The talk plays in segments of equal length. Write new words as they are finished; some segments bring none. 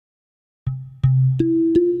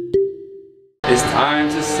It's time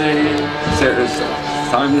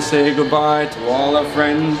to say goodbye to all our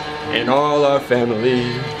friends and all our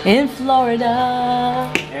family in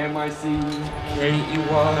Florida. M-I-C-K-E-Y-M-O-U.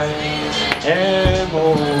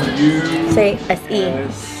 Say S-E.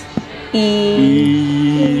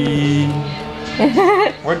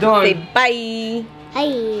 We're done. Say bye.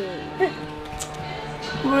 Bye.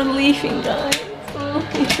 We're leaving, guys.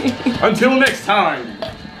 Until next time.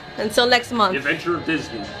 Until next month. The Adventure of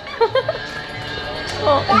Disney.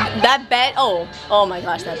 Oh, that bed. Oh my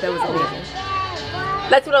gosh, that bed was amazing.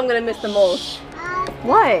 That's what I'm gonna miss the most.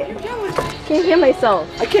 What? Can't hear myself.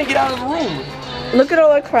 I can't get out of the room. Look at all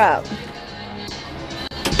that crap.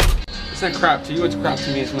 It's not crap to you, it's crap to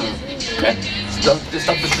me as well. Okay? Stop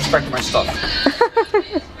disrespecting my stuff.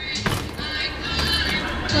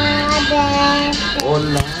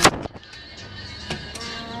 Hola.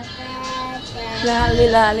 Lolly,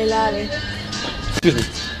 lolly, lolly. Excuse me.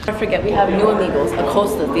 Don't forget, we have new amigos, the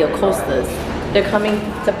Acostas. They're coming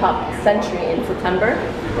to Pop Century in September.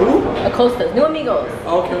 Who? Acostas, new amigos.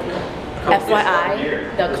 Okay. FYI,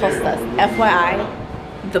 the Acostas. FYI,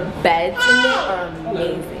 the beds in there are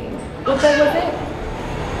amazing. What bed was it?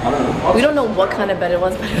 I don't know. We don't know what kind of bed it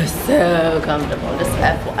was, but it was so comfortable. Just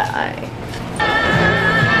FYI.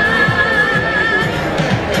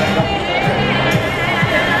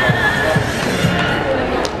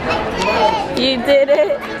 You did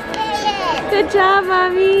it. Good job,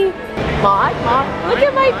 mommy. Mom, look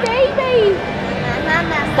at my baby.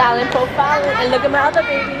 Styling, profiling, and look at my other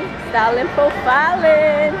baby. Styling,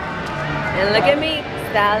 profiling, and look at me.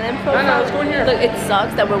 Styling, profiling. No, let's go in here. Look, it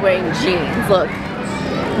sucks that we're wearing jeans. Look,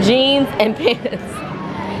 jeans and pants.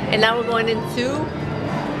 And now we're going into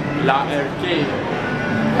La Arcade.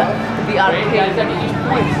 the arcade. Guys, I need these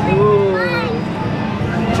points. Ooh.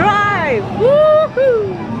 Drive!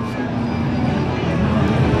 Woohoo!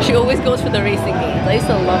 She always goes for the racing games. I used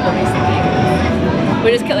to love the racing games.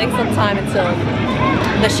 We're just killing some time until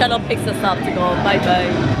the shuttle picks us up to go bye-bye.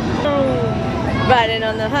 Riding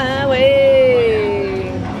on the highway.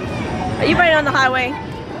 Are you riding on the highway?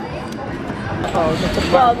 Uh-oh, get the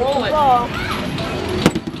ball, get the ball.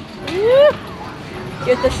 Woo!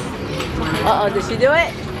 Get the... Uh-oh, did she do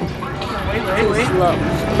it? Wait. Slow.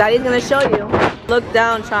 Daddy's gonna show you. Look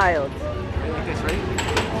down, child. Like this, right?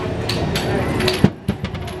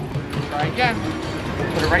 Try again.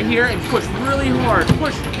 Put it right here and push really hard.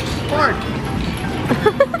 Push hard.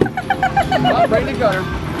 Up, right in the gutter.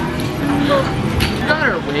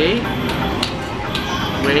 Gutter. Wait.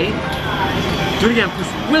 Do it again. Push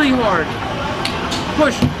really hard.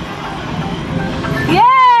 Push.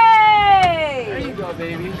 Yay! There you go,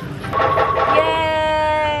 baby.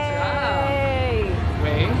 Yay!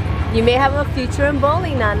 Wait. You may have a future in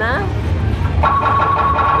bowling, Nana.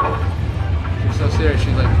 She's so serious.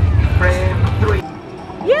 She's like, friend 3.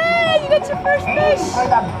 Yay! You got your first fish.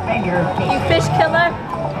 You fish killer.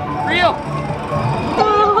 Real.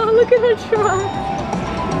 Oh, look at her try.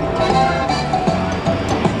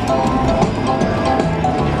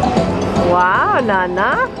 Wow,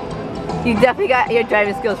 Nana. You definitely got your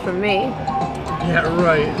driving skills from me. Yeah,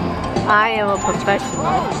 right. I am a professional.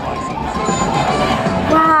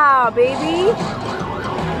 Wow, baby.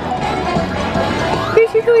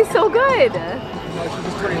 She's doing so good. No, she's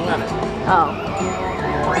just turning 11. Oh.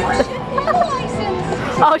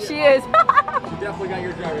 Oh, she is. You definitely got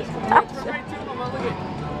your driver's license. Right too, Mama. Look at.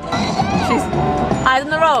 She's eyes on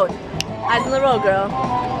the road. Eyes on the road, girl.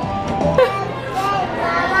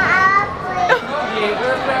 Okay,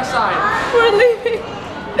 we're outside. We're leaving.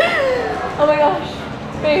 Oh my gosh.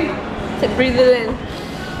 Babe, breathe it in.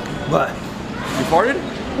 What? You farted?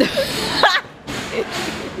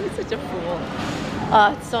 You're such a fool.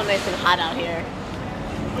 It's so nice and hot out here.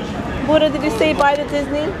 Buddha, did you say bye to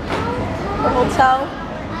Disney? The hotel?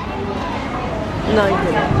 No, you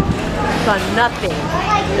didn't. Saw nothing.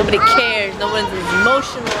 Nobody cares. No one's as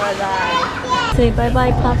emotional as I. Say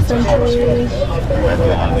bye-bye, Pop Century.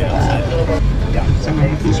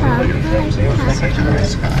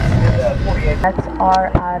 That's our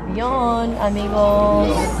avion,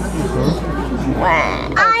 amigos.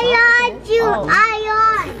 Wow. Ion,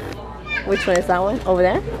 Ion. Which one is that one? Over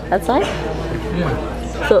there? That side?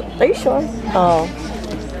 Yeah. So, are you sure? Oh.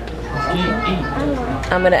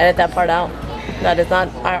 I'm gonna edit that part out. That is not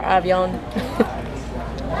our avion.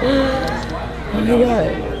 Oh my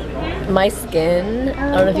god. My skin,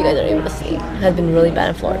 I don't know if you guys are able to see, has been really bad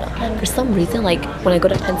in Florida. For some reason, like when I go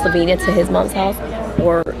to Pennsylvania to his mom's house,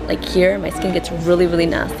 or like here, my skin gets really, really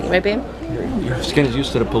nasty. Right, babe? Your skin is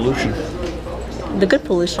used to the pollution. The good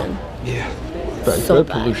pollution. Yeah. So good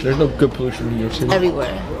bad. pollution. There's no good pollution in New York City.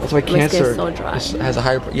 Everywhere. That's why My skin's cancer so dry. has a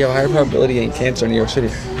higher probability in cancer in New York City.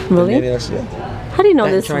 Really? Than anything else, yeah. How do you know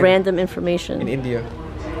And this China. random In information? India.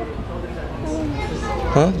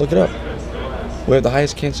 Huh? Look it up. We have the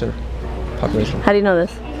highest cancer population. How do you know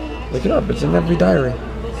this? Look it up. It's in every diary.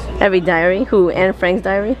 Every diary? Who? Anne Frank's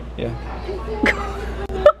diary? Yeah.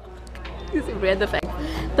 These are random facts.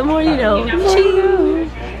 The more you know. Cheers.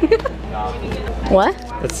 What?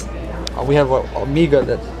 That's. We have a amiga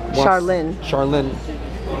that. Charlene. Charlene.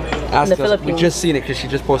 Asked the us. We Philippines. just seen it because she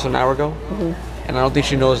just posted an hour ago, and I don't think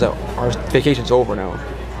she knows that our vacation's over now.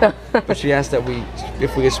 But she asked that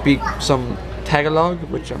if we could speak some Tagalog,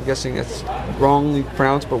 which I'm guessing it's wrongly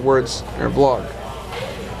pronounced, but words in our vlog.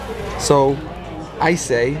 So, I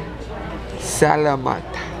say, salamat.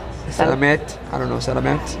 Salamat. I don't know,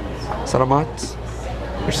 salamat. Salamat.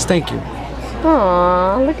 Which is thank you.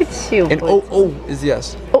 Aw, look at you. And oh is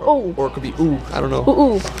yes. Oh. Or it could be ooh. I don't know.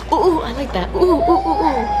 Ooh, I like that. Ooh.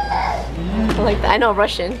 I like that. I know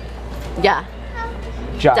Russian. Yeah.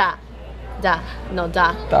 Ja. Da. No,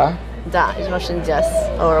 da. Da. Da is Russian yes.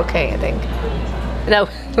 Or okay, I think. No,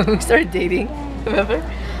 when we started dating, remember?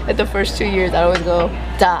 At the first 2 years, I always go,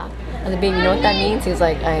 da. I was like, babe, you know what that means? He's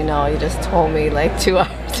like, I know, you just told me like 2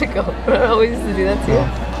 hours ago. I always used to do that to you.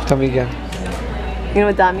 Tell me again. You know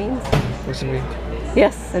what that means? What's it mean?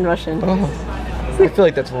 Yes, in Russian. Oh. I feel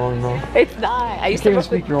like that's wrong, though. It's not. I You used can't to even work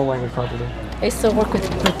speak with, your own language properly. I used to work with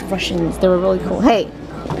Russians. They were really cool. Hey,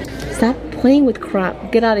 stop playing with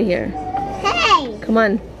crap. Get out of here. Hey. Come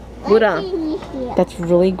on. Buddha. That's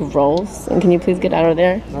really gross. And can you please get out of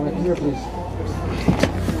there? Nana, come here, please.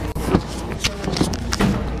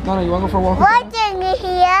 Nana, you want to go for a walk? What's in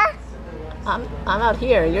here? I'm out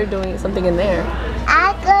here. You're doing something in there.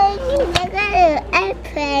 I'm going to get an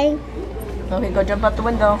airplane. Okay, go jump out the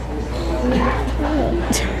window.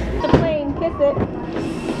 The plane, kiss it.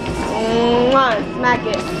 Mwah, smack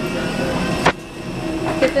it.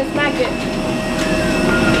 Kiss and smack it.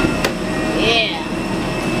 Yeah.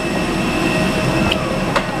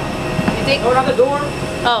 You think? Go out the door.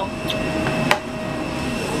 Oh.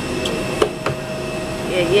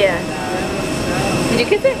 Yeah. Did you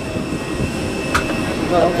kiss it?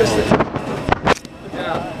 No, don't kiss it.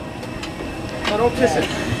 Yeah. No, don't kiss it.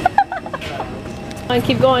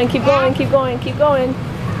 Keep going. You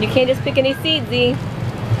can't just pick any seeds, Z.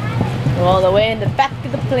 Go all the way in the back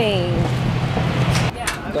of the plane.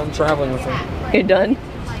 Done traveling with her. You're done?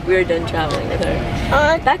 We're done traveling with her.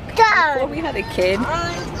 Before we had a kid,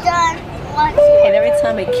 and every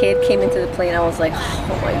time a kid came into the plane, I was like,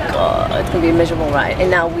 oh my god, it's gonna be a miserable ride. And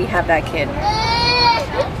now we have that kid.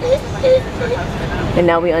 And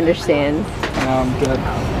now we understand. I'm good.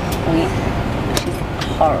 She's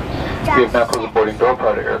horrible. We have now closed the boarding door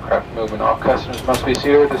prior to aircraft moving. All customers must be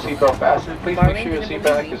seated with the seatbelt fastened. Please make sure your seat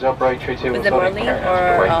back is upright, tray table Was it loading, Marlene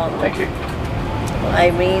carry or, hands away. Thank you.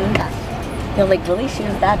 Irene, they're like, really? She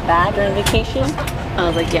was that bad during vacation? I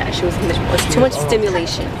was like, yeah, she was miserable. It's too much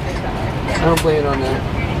stimulation. I don't blame it on that.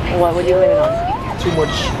 What would you blame it on? Too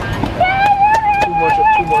much.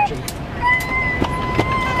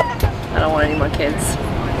 I don't want any more kids.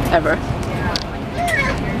 Ever.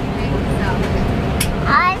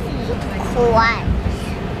 What?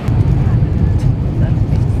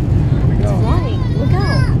 It's flying. Look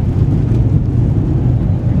out.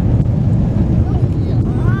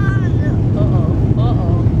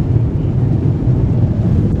 Uh-oh.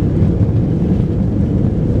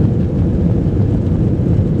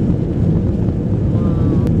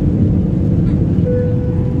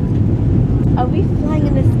 Are we flying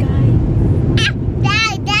in the sky?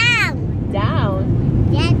 Down. Down?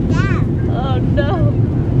 Yeah, down. Oh no.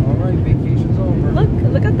 Alright, vacation's over.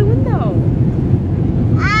 Look out the window.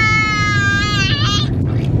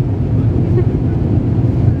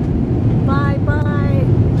 Bye,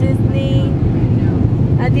 Disney.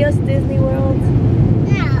 Adios, Disney World.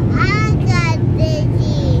 No, I got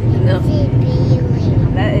busy. No.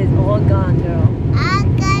 CPU. That is all gone, girl. I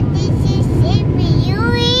got this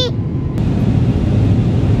CPU.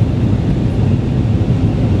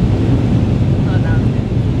 Oh no.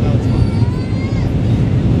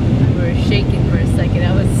 We were shaking for a second.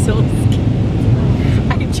 I was so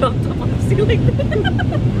scared. I jumped up on the ceiling.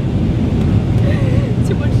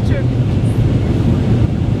 Too much turbulence.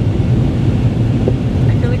 I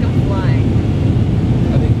feel like I'm flying.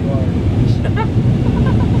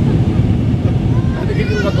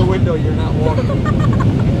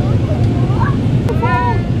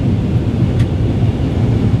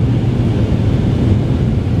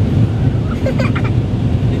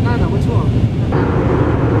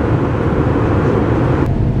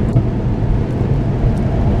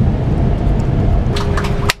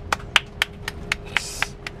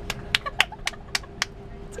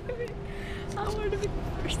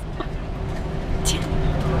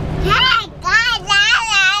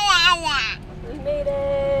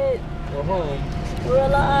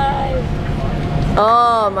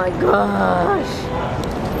 my gosh.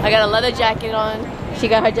 I got a leather jacket on. She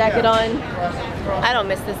got her jacket on. I don't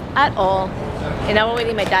miss this at all. And now we're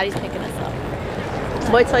waiting. My daddy's picking us up.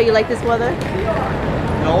 BOYTOY, you like this weather?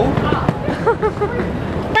 No.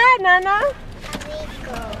 Hi, Nana.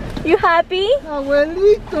 You happy?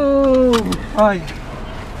 Abuelito. Hi.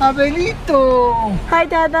 Abuelito. Hi,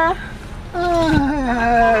 Dada.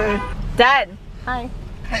 Hi. Dad. Hi.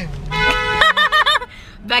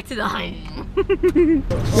 Back to the home.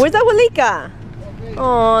 Where's Abuelita?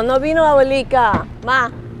 Oh, no vino Abuelita. Ma.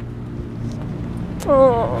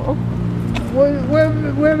 Oh.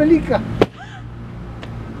 Where Melika?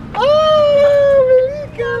 Oh,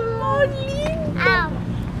 Melika.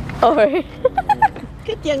 Over here.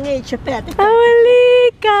 ¿Qué te han hecho? Espérate.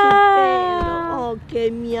 Abuelita. Oh,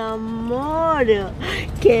 que mi amor.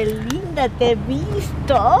 Qué linda te he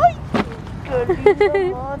visto. Ay, qué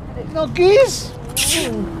linda madre. No kiss?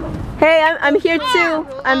 Hey, I'm here too.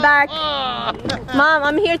 I'm back. Mom,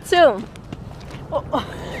 I'm here too.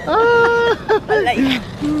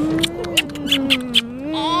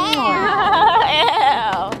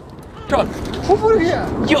 Truck. Over here.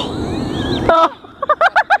 The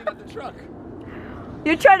truck.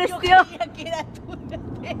 You're trying to steal?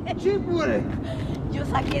 Sí, pure. Yo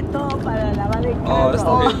saqué todo para lavar el Oh, that's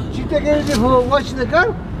not good. She take anything for washing the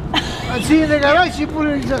car? And see in the garage, she put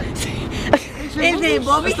it inside.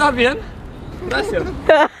 Está bien. Gracias.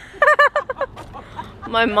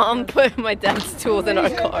 My mom put my dad's tools in our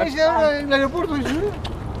car. Ese habla en el aeropuerto. Dice,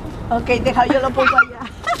 Ok, deja, yo lo pongo allá.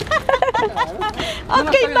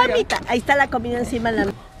 Ok, mamita. Ahí está la comida encima de la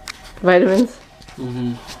mesa. Vitamins.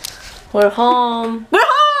 We're home. We're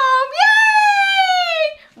home! Yay!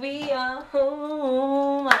 We are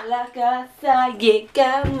home. A la casa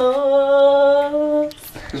llegamos.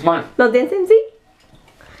 It's mine. ¿No dancen, sí?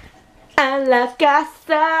 A la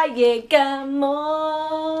casa llegamos.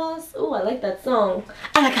 Ooh, I like that song.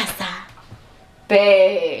 A la casa.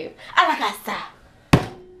 Babe. A la casa.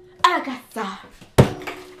 A la casa.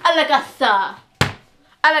 A la casa.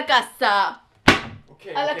 A la casa.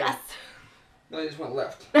 Okay. A la casa. No, I just went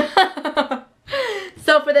left.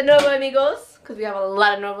 So for the Nuevo Amigos, because we have a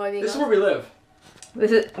lot of Nuevo Amigos. This is where we live.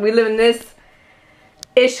 We live in this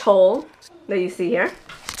ish hole that you see here.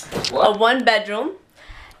 What? A 1-bedroom.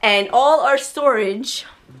 And all our storage,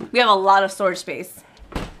 we have a lot of storage space.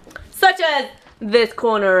 Such as this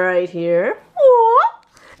corner right here. Ooh,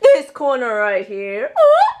 this corner right here.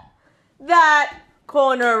 Ooh, that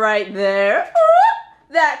corner right there.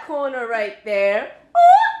 Ooh, that corner right there.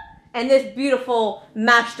 Ooh, and this beautiful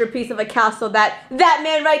masterpiece of a castle that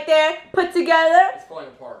man right there put together. It's falling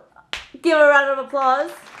apart. Give a round of applause.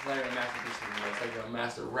 It's not even a masterpiece anymore. It's like a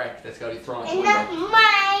master wreck that's got to be thrown out the And window. that's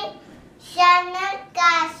my Shana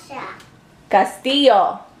casa.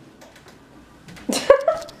 Castillo.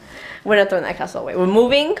 We're not throwing that castle away. We're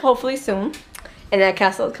moving, hopefully soon. And that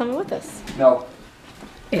castle is coming with us. No.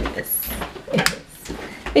 It is. It is.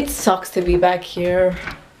 It sucks to be back here.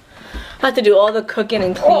 I have to do all the cooking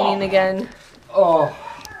and cleaning again. Oh.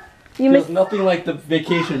 You Feels miss. nothing like the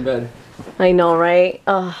vacation bed. I know, right?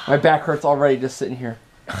 Ugh. My back hurts already just sitting here.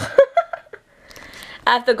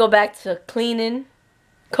 I have to go back to cleaning,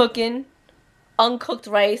 cooking, uncooked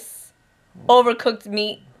rice, overcooked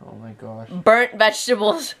meat, Oh my gosh. burnt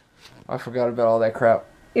vegetables. I forgot about all that crap.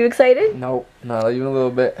 You excited? Nope, not even a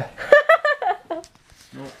little bit.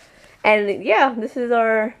 And yeah, this is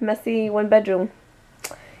our messy 1-bedroom.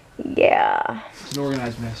 Yeah. It's an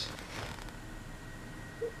organized mess.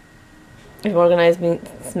 If organized means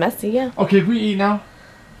it's messy, yeah. Okay, can we eat now?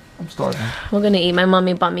 I'm starving. We're gonna eat. My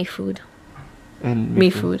mommy bought me food. And Me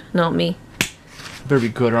food. No, me. Better be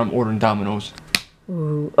good or I'm ordering Domino's.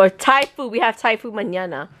 Ooh. Or Thai food. We have Thai food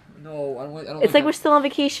mañana. No, I don't It's like we're still on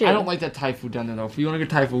vacation. I don't like that Thai food down there though. If you want to get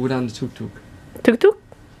Thai food, go down to Tuk Tuk. Tuk tuk?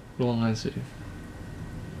 Long Island City.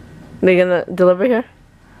 They gonna deliver here?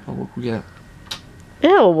 Oh, we'll get it.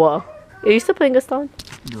 Ew. Are you still putting us on?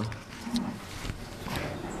 No.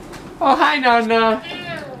 Oh, hi, Nana.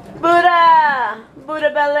 Buddha! Buddha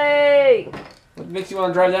belly! What makes you want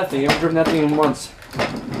to drive that thing? You haven't driven that thing in once.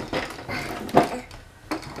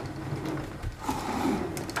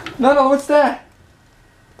 Nana, what's that?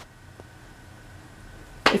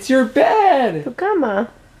 It's your bed. Tu cama.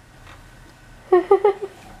 It's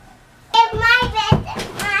my bed. It's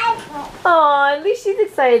my bed. Oh, at least she's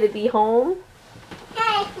excited to be home.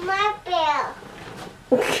 Hey, it's my bed.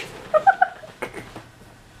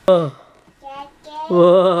 Whoa.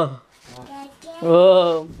 Whoa.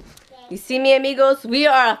 Whoa. You see me, amigos? We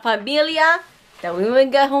are a familia that when we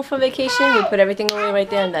get home from vacation, we put everything away right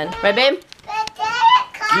there and then. Right, babe?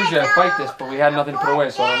 Usually I fight this, but we had nothing to put away,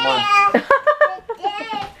 so I don't mind.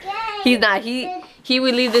 He's not. He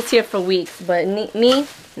would leave this here for weeks, but me,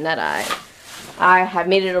 not I. I have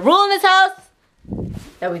made it a rule in this house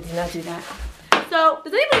that we do not do that. So,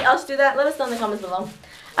 does anybody else do that? Let us know in the comments below.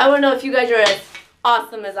 I want to know if you guys are as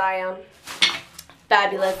awesome as I am.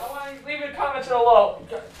 Fabulous. I want to leave in the comments below.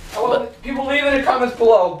 I want people leave in the comments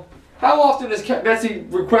below. How often does Betsy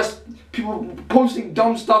request people posting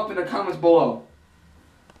dumb stuff in the comments below?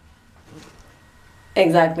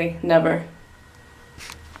 Exactly. Never.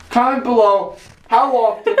 Comment below. How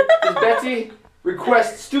often does Betsy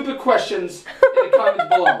request stupid questions in the comments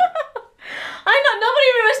below? I know. Nobody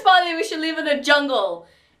even responded. We should live in a jungle,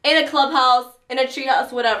 in a clubhouse, in a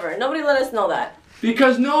treehouse, whatever. Nobody let us know that.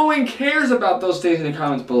 Because no one cares about those things in the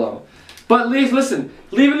comments below. But listen,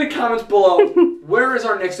 leave in the comments below, where is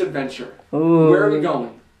our next adventure? Ooh. Where are we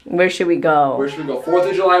going? Where should we go? Where should we go? 4th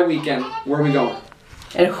of July weekend, where are we going?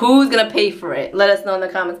 And who's going to pay for it? Let us know in the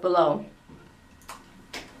comments below.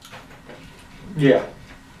 Yeah.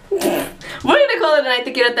 We're going to call it a night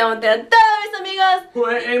to get it done with that. Mis amigos.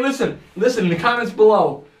 Hey, listen in the comments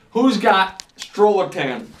below, who's got stroller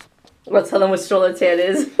tan? Well, tell them what stroller tan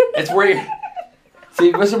is. It's where you...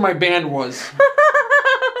 See, this is where my band was.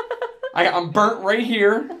 I'm burnt right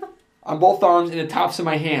here on both arms and the tops of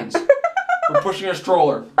my hands from pushing a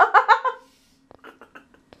stroller.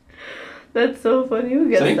 That's so funny. Who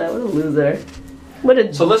gets See? that? What a loser. What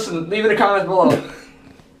a... So listen, leave in the comments below.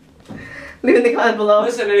 Leave in the comments below.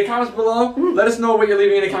 Listen, in the comments below, let us know what you're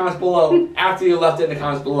leaving in the comments below after you left it in the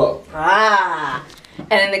comments below. Ah.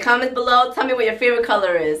 And in the comments below, tell me what your favorite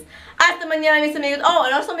color is. Hasta mañana, mis amigos. Oh,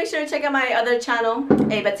 and also make sure to check out my other channel,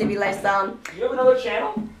 Betsy V Lifestyle. You have another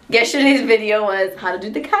channel? Yesterday's video was how to do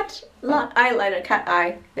the cat eyeliner, cat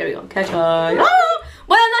eye. There we go, cat eye. Oh,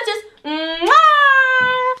 buenas noches.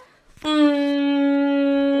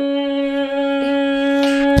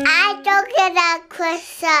 I don't get a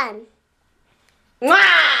croissant. Mwah!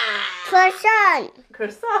 Croissant.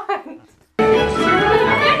 Croissant.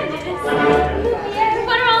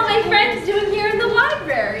 What are all my friends doing here in the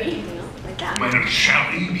library? Well,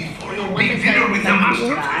 shall we, before your big dinner with the master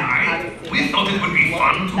tonight? We thought it would be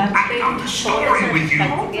fun to act out the story with you.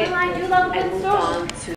 Well, I do love a good story.